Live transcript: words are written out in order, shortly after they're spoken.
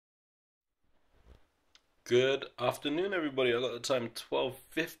Good afternoon, everybody. I got the time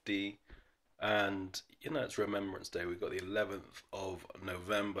 12:50, and it's Remembrance Day. We got the 11th of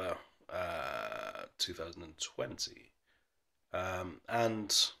November, 2020.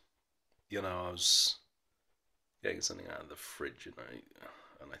 And I was getting something out of the fridge, and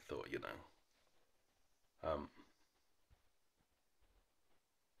I thought, um,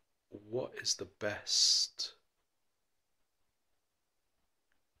 what is the best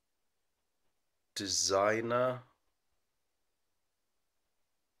designer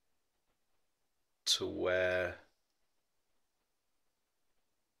to wear?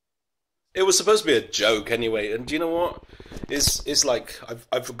 It was supposed to be a joke anyway, and do you know what? It's like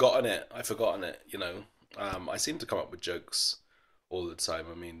I've forgotten it. I've forgotten it. I seem to come up with jokes all the time.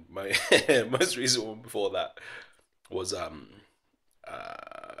 I mean, my most recent one before that was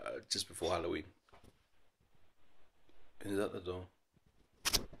just before Halloween. Is that the door?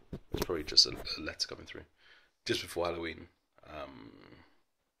 It's probably just a letter coming through. Just before Halloween. Um,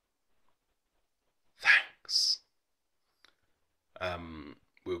 Thanks.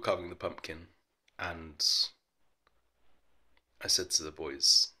 We were carving the pumpkin, and I said to the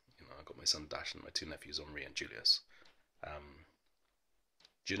boys, I got my son Dash and my two nephews Henri and Julius. Um,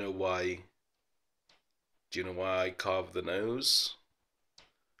 do you know why? Do you know why I carved the nose?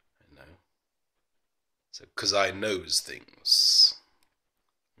 I know. So, because I knows things.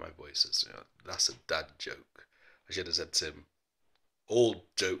 My boy says, that's a dad joke. I should have said to him, all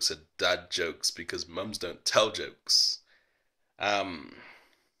jokes are dad jokes because mums don't tell jokes. Um,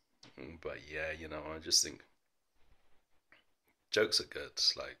 but yeah, I just think jokes are good.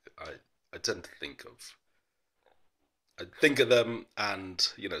 Like I tend to think of them, and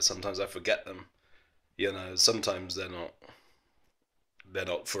sometimes I forget them. Sometimes they're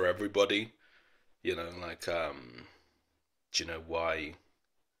not for everybody. Like do you know why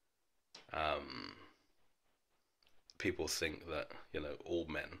um people think that all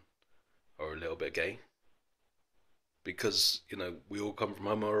men are a little bit gay? Because we all come from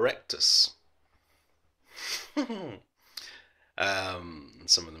Homo erectus.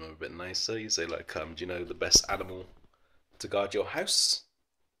 Some of them are a bit nicer. You say like, do you know the best animal to guard your house?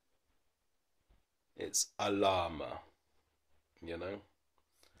 It's a llama. You know.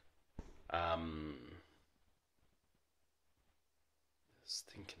 Um, just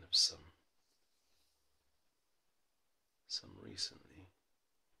thinking of some recently.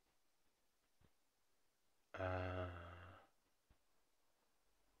 Uh,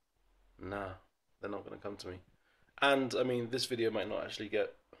 nah, they're not going to come to me. And I mean, this video might not even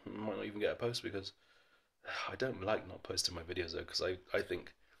get a post because I don't like not posting my videos though. Because I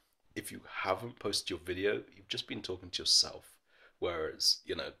think if you haven't posted your video, you've just been talking to yourself. Whereas,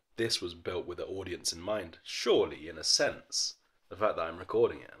 this was built with the audience in mind. Surely, in a sense, the fact that I'm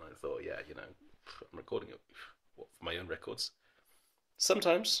recording it, and I thought, yeah, I'm recording it for my own records.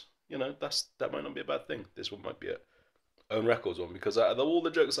 Sometimes, that might not be a bad thing. This one might be a own records one because out of all the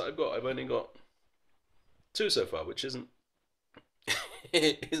jokes that I've got, I've only got two so far, which isn't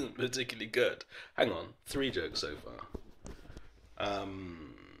isn't particularly good. Hang on, three jokes so far.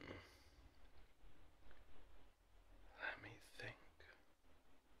 Um, Let me think.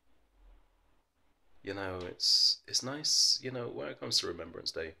 It's nice. When it comes to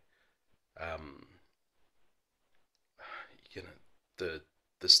Remembrance Day, um, you know, the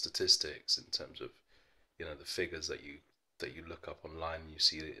the statistics in terms of the figures that you look up online, you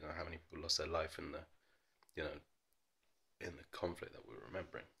see how many people lost their life you know in the conflict that we're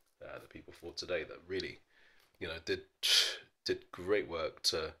remembering. The people fought today that really did great work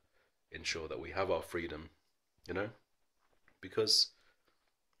to ensure that we have our freedom. You know, because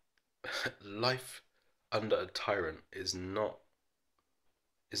life under a tyrant is not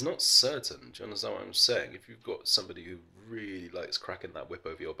certain. Do you understand what I'm saying? If you've got somebody who really likes cracking that whip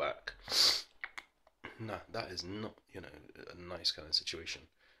over your back, no, that is not a nice kind of situation.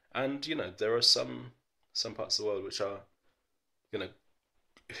 And there are some parts of the world which are you know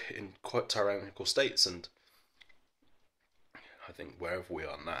in quite tyrannical states, and I think wherever we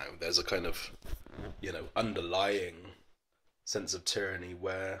are now, there's a kind of underlying sense of tyranny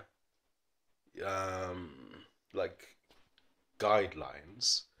where like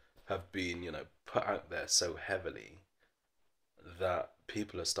guidelines have been put out there so heavily that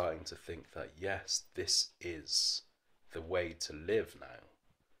people are starting to think that yes, this is the way to live now.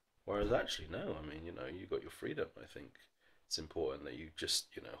 Whereas actually, no. I mean, you got your freedom. I think it's important that you just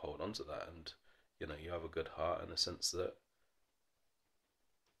hold on to that, and you have a good heart in a sense that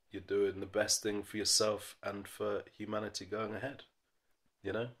you're doing the best thing for yourself and for humanity going ahead.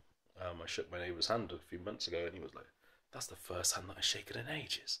 You know, I shook my neighbour's hand a few months ago, and he was like, "That's the first hand that I've shaken in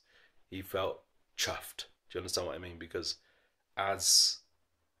ages." He felt chuffed. Do you understand what I mean? Because as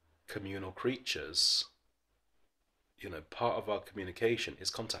communal creatures, you know, part of our communication is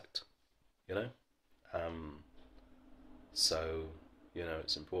contact, you know? So, you know,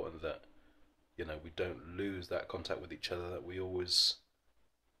 it's important that, you know, we don't lose that contact with each other, that we always,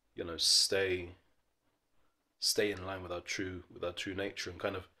 you know, stay in line with our true nature and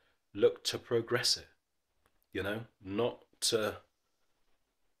kind of look to progress it, you know, not to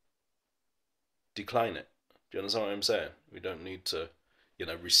decline it. Do you understand what I'm saying? We don't need to, you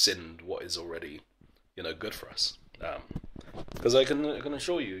know, rescind what is already, you know, good for us. Because I can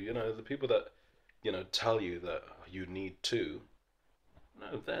assure you, you know, the people that, you know, tell you that you need to,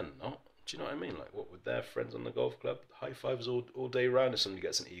 no, they're not. Do you know what I mean? Like, what, with their friends on the golf club, high fives all day round if somebody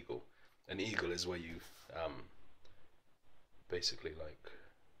gets an eagle. An eagle is where you, basically, like,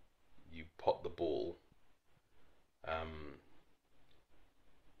 you pot the ball,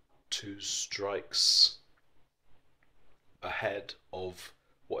 2 strikes ahead of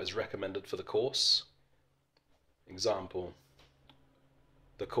what is recommended for the course. Example,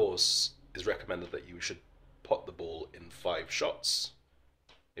 the course is recommended that you should pot the ball in 5 shots.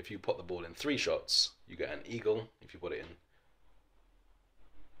 If you pot the ball in 3 shots, you get an eagle. If you put it in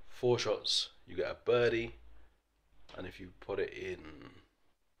 4 shots, you get a birdie. And if you put it in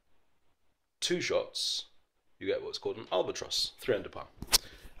 2 shots, you get what's called an albatross, 3 under par.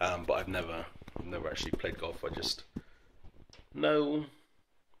 But I've never actually played golf. I just know,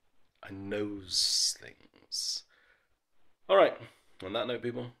 I knows things. All right. On that note,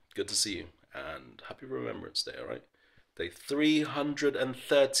 people, good to see you, and happy Remembrance Day. All right. Day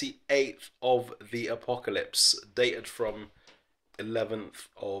 338th of the apocalypse, dated from 11th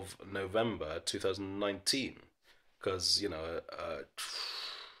of November 2019. Because, you know, a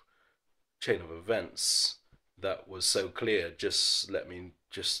chain of events that was so clear, just let me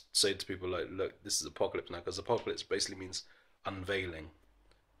just say to people, like, look, this is apocalypse now, because apocalypse basically means unveiling.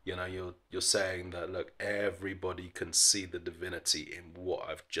 You know, you're saying that, look, everybody can see the divinity in what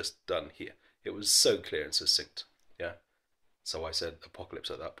I've just done here. It was so clear and succinct, yeah? So I said apocalypse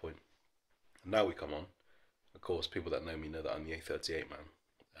at that point. And now we come on. Of course, people that know me know that I'm the A38 man.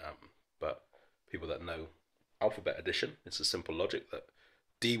 But people that know alphabet addition, it's a simple logic that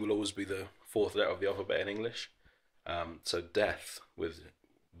D will always be the 4th letter of the alphabet in English. So death with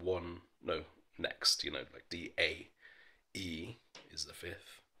next, you know, like D-A. E is the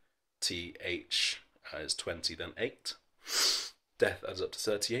 5th. T-H is 20, then 8. Death adds up to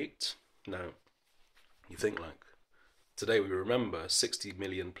 38. Now, you think, like, today we remember 60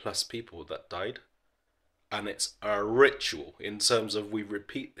 million plus people that died. And it's a ritual in terms of we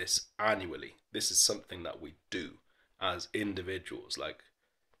repeat this annually. This is something that we do as individuals. Like,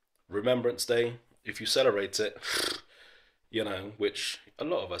 Remembrance Day, if you celebrate it, you know, which a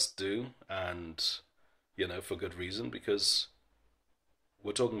lot of us do, and, you know, for good reason, because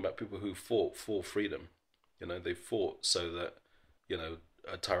we're talking about people who fought for freedom. You know, they fought so that, you know,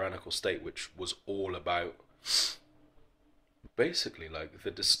 a tyrannical state, which was all about basically like the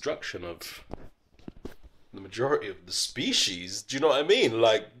destruction of the majority of the species. Do you know what I mean?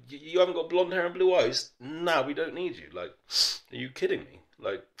 Like, you haven't got blonde hair and blue eyes? Nah, we don't need you. Like, are you kidding me?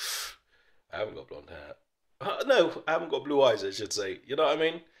 Like, I haven't got blonde hair. No, I haven't got blue eyes, I should say. You know what I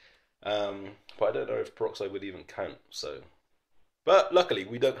mean? But I don't know if peroxide would even count, so. But luckily,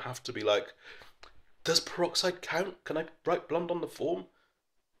 we don't have to be like, does peroxide count? Can I write blonde on the form?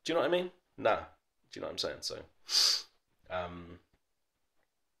 Do you know what I mean? Nah. Do you know what I'm saying? So,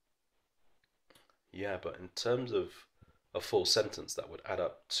 yeah, but in terms of a full sentence, that would add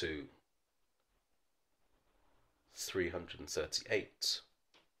up to 338.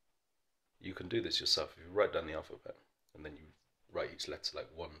 You can do this yourself. If you write down the alphabet, and then you write each letter like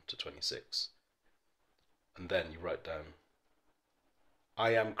 1 to 26, and then you write down,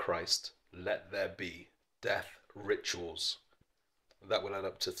 I am Christ, let there be death rituals. That will add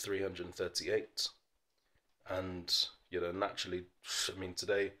up to 338. And, you know, naturally, I mean,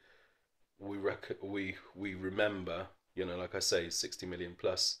 today we remember, you know, like I say, 60 million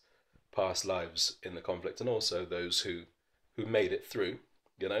plus past lives in the conflict, and also those who made it through,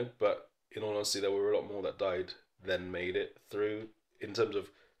 you know. But in all honesty, there were a lot more that died than made it through in terms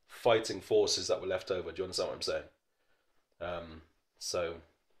of fighting forces that were left over. Do you understand what I'm saying? So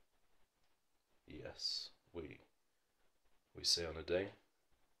yes, we say on a day,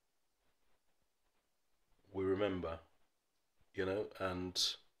 we remember, you know,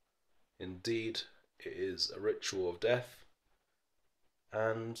 and indeed it is a ritual of death,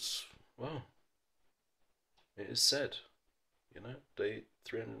 and, well, it is said, you know, day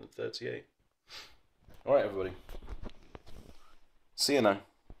 338. Alright, everybody. See you now.